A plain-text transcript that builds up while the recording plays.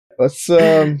let's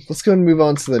go and move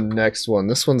on to the next one.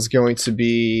 This one's going to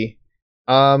be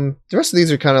the rest of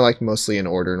these are kind of like mostly in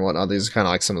order and whatnot. These are kind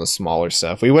of like some of the smaller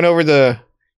stuff. We went over the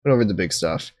big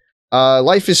stuff.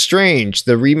 Life is Strange,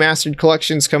 the remastered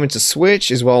collection's coming to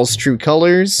Switch as well as True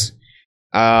Colors.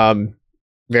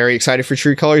 Very excited for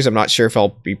True Colors. I'm not sure if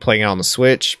I'll be playing it on the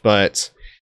Switch, but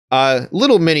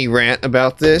little mini rant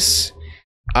about this.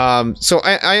 So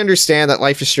I understand that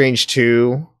Life is Strange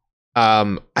 2.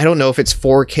 I don't know if it's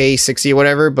 4K 60 or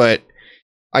whatever, but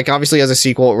like obviously as a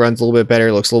sequel, it runs a little bit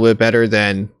better, looks a little bit better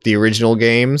than the original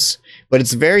games. But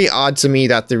it's very odd to me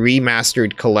that the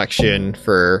remastered collection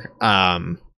for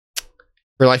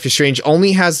Life is Strange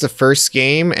only has the first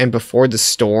game and Before the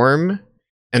Storm.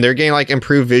 And they're getting like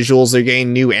improved visuals, they're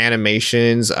getting new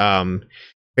animations,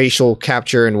 facial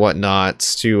capture and whatnot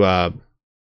to I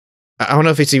don't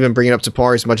know if it's even bringing it up to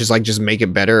par as much as like just make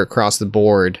it better across the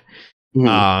board.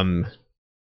 But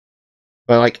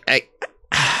like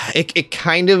it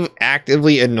kind of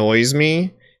actively annoys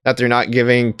me that they're not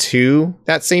giving 2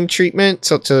 that same treatment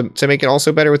to make it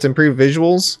also better with improved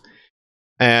visuals.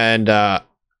 And I'm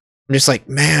just like,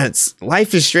 man,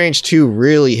 Life is Strange 2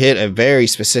 really hit a very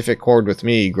specific chord with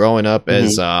me growing up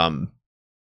as of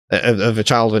a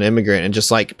child of an immigrant, and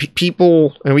just like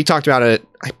people, and we talked about it,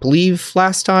 I believe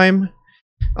last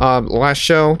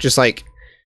show, just like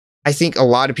I think a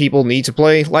lot of people need to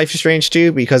play Life is Strange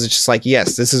 2 because it's just like,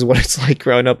 yes, this is what it's like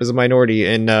growing up as a minority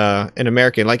in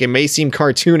America. Like, it may seem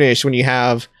cartoonish when you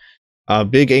have a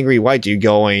big angry white dude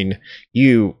going,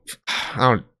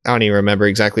 I don't even remember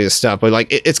exactly the stuff, but like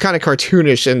it's kind of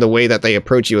cartoonish in the way that they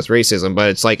approach you with racism.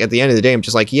 But it's like at the end of the day, I'm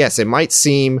just like, yes, it might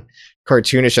seem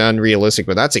cartoonish and unrealistic,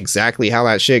 but that's exactly how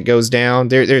that shit goes down.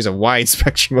 There's a wide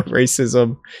spectrum of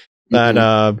racism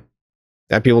that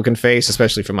people can face,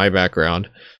 especially from my background.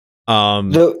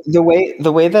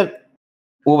 The way that,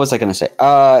 what was I going to say?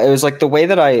 It was like the way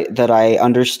that I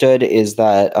understood is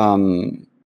that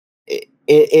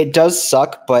it does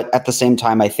suck, but at the same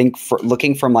time, I think for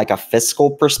looking from like a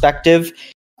fiscal perspective,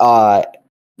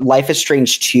 Life is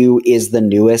Strange 2 is the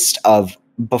newest of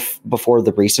before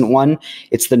the recent one.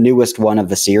 It's the newest one of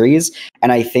the series,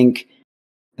 and I think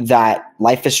that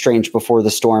Life is Strange Before the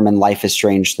Storm and Life is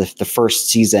Strange the first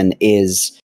season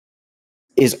is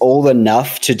old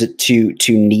enough to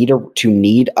need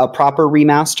a proper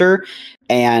remaster,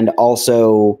 and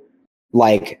also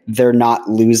like they're not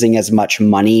losing as much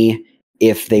money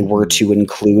if they were to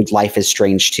include Life is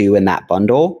Strange 2 in that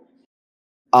bundle.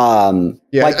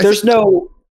 Like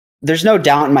there's no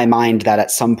doubt in my mind that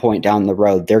at some point down the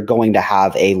road they're going to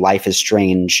have a Life is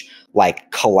Strange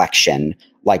like collection,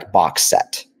 like box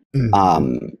set.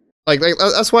 Like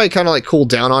that's why I kind of like cooled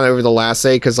down on it over the last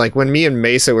day, because like when me and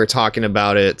Mesa were talking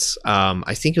about it,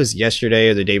 I think it was yesterday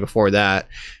or the day before that,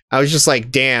 I was just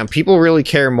like, damn, people really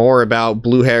care more about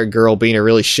blue-haired girl being a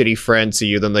really shitty friend to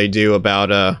you than they do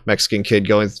about a Mexican kid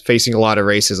facing a lot of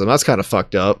racism. That's kind of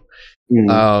fucked up.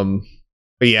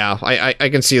 But yeah, I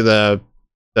can see the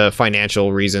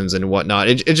financial reasons and whatnot.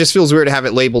 It just feels weird to have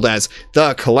it labeled as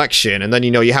the collection, and then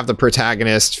you have the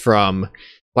protagonist from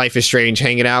Life is Strange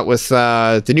hanging out with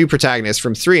the new protagonist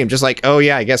from 3. I'm just like, oh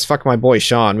yeah, I guess fuck my boy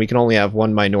Sean. We can only have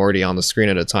one minority on the screen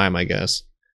at a time, I guess.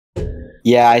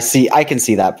 Yeah, I can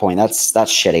see that point. That's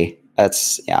shitty.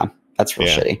 That's real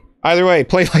shitty. Either way,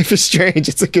 play Life is Strange.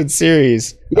 It's a good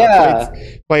series. Yeah,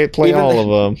 play all of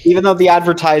them. Even though the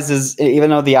advertisers,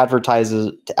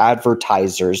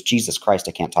 Jesus Christ,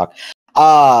 I can't talk.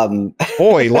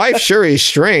 Boy, life sure is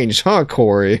strange, huh,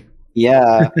 Corey?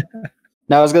 Yeah.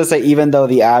 No, I was gonna say, even though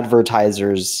the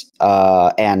advertisers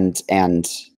and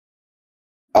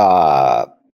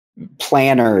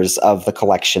planners of the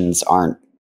collections aren't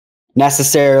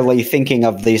necessarily thinking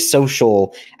of the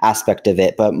social aspect of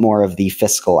it, but more of the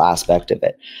fiscal aspect of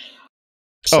it.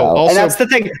 So, and that's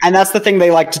the thing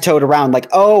they like to tote around, like,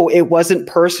 oh, it wasn't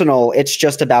personal, it's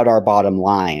just about our bottom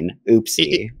line.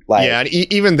 Oopsie.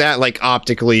 Even that, like,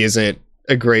 optically isn't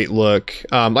a great look.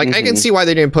 I can see why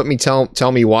they didn't put me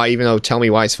Tell Me Why, even though Tell Me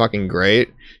Why is fucking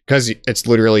great, because it's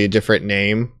literally a different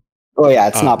name. Oh yeah,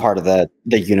 it's not part of the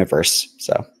universe.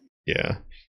 So yeah.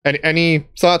 Any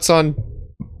thoughts on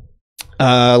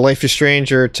Life is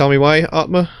Strange or Tell Me Why,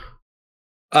 Atma?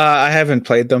 I haven't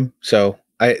played them, so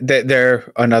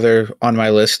they're another on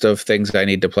my list of things I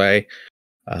need to play.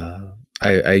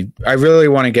 I really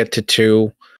want to get to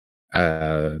 2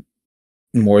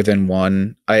 more than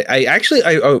 1. I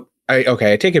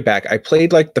take it back. I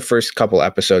played like the first couple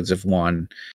episodes of 1,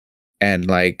 and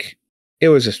like it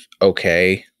was just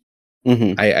okay.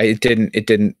 It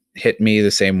didn't hit me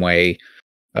the same way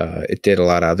it did a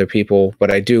lot of other people,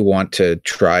 but I do want to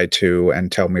try to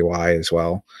and tell me why as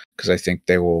well, because I think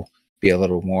they will be a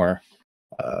little more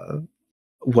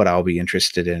what I'll be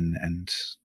interested in and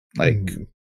like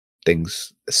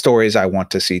stories I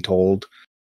want to see told.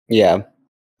 Yeah.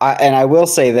 I will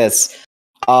say this,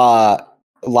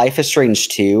 Life is Strange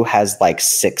 2 has like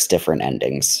 6 different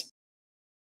endings.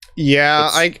 Yeah,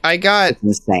 I got... It's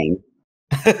insane.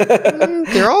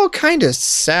 They're all kind of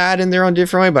sad in their own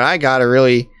different way, but I gotta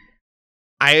really...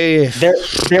 There's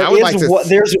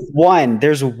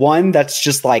one that's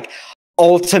just like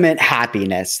ultimate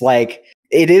happiness. Like,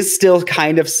 it is still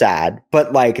kind of sad,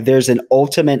 but like there's an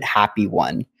ultimate happy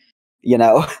one, you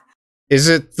know? Is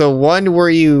it the one where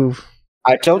you...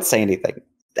 I don't say anything.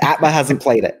 Atma hasn't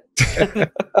played it.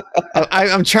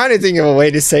 I'm trying to think of a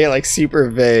way to say it like super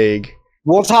vague.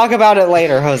 We'll talk about it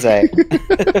later, Jose.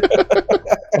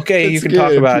 Okay, you can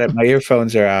talk about it. My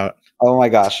earphones are out. Oh my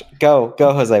gosh. Go,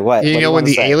 Jose. What? You know when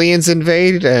the aliens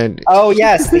invade and... Oh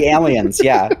yes, the aliens,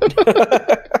 yeah.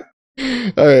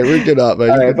 Alright, we're good up,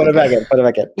 man. Alright, put it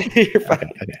back in. You're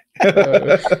fine. Okay.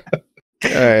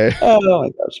 Alright. Oh my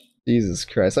gosh. Jesus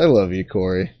Christ. I love you,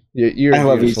 Corey. I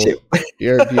love you too.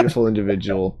 You're a beautiful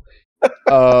individual.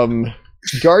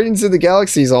 Guardians of the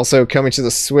Galaxy is also coming to the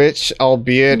Switch,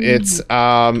 albeit it's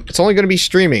only going to be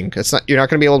streaming. You're not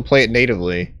going to be able to play it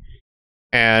natively.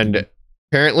 And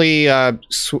apparently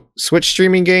Switch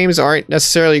streaming games aren't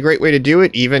necessarily a great way to do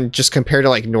it, even just compared to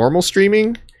like normal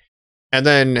streaming. And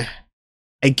then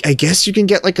I guess you can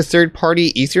get like a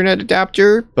third-party Ethernet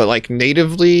adapter, but like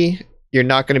natively you're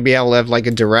not going to be able to have like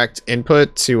a direct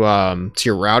input to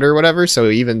your router or whatever. So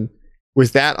even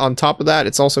with that on top of that,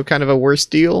 it's also kind of a worse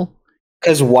deal.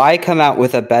 Because why come out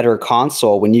with a better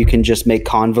console when you can just make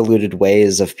convoluted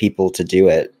ways of people to do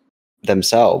it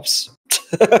themselves?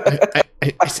 I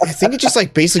think it just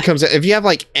like basically comes out, if you have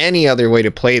like any other way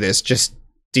to play this, just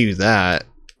do that.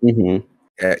 Mm-hmm.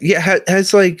 Yeah,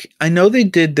 has like, I know they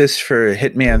did this for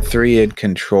Hitman 3 and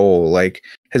Control. Like,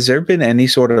 has there been any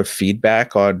sort of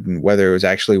feedback on whether it was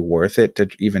actually worth it to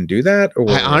even do that? Or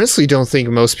I honestly don't think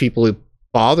most people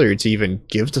bothered to even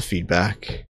give the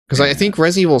feedback. Because I think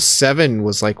Resident Evil 7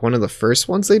 was like one of the first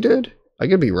ones they did. I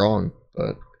could be wrong,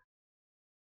 but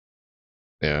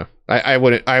yeah,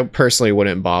 I personally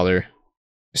wouldn't bother.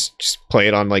 Just play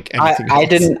it on like anything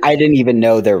else. I didn't even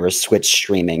know there was Switch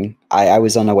streaming. I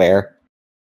was unaware.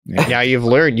 Yeah, you've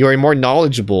learned. You are more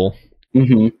knowledgeable.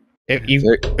 Mm-hmm.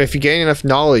 If you gain enough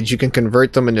knowledge, you can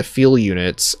convert them into fuel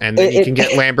units, and then you can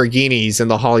get Lamborghinis in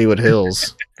the Hollywood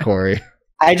Hills, Corey.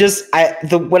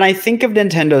 When I think of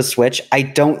Nintendo Switch, I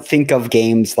don't think of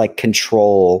games like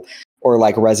Control or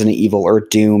like Resident Evil or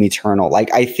Doom Eternal.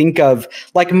 Like, I think of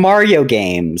like Mario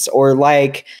games or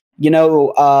like, in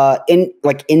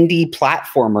like indie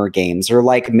platformer games or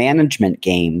like management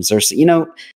games or,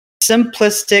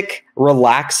 simplistic,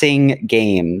 relaxing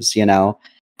games,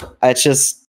 It's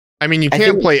just... I mean, you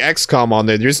can't play XCOM on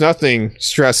there. There's nothing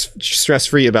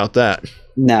stress-free about that.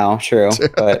 No, true.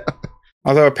 But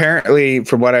although apparently,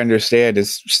 from what I understand,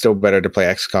 it's still better to play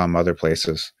XCOM other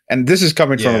places. And this is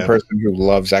coming from a person who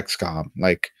loves XCOM.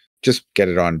 Like, just get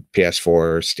it on PS4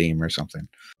 or Steam or something.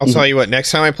 I'll tell you what,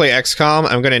 next time I play XCOM,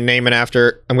 I'm going to name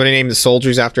the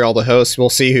soldiers after all the hosts. We'll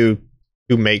see who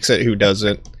makes it, who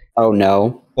doesn't. Oh,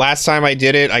 no. Last time I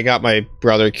did it, I got my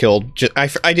brother killed.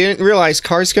 I didn't realize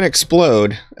cars can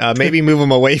explode. Maybe move them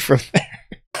away from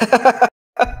there.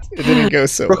 It didn't go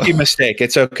so well. Rookie mistake.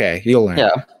 It's okay. You'll learn.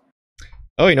 Yeah.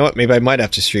 Oh, you know what? Maybe I might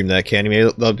have to stream that, Candy. Maybe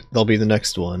that'll be the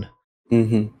next one.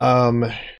 Mm-hmm.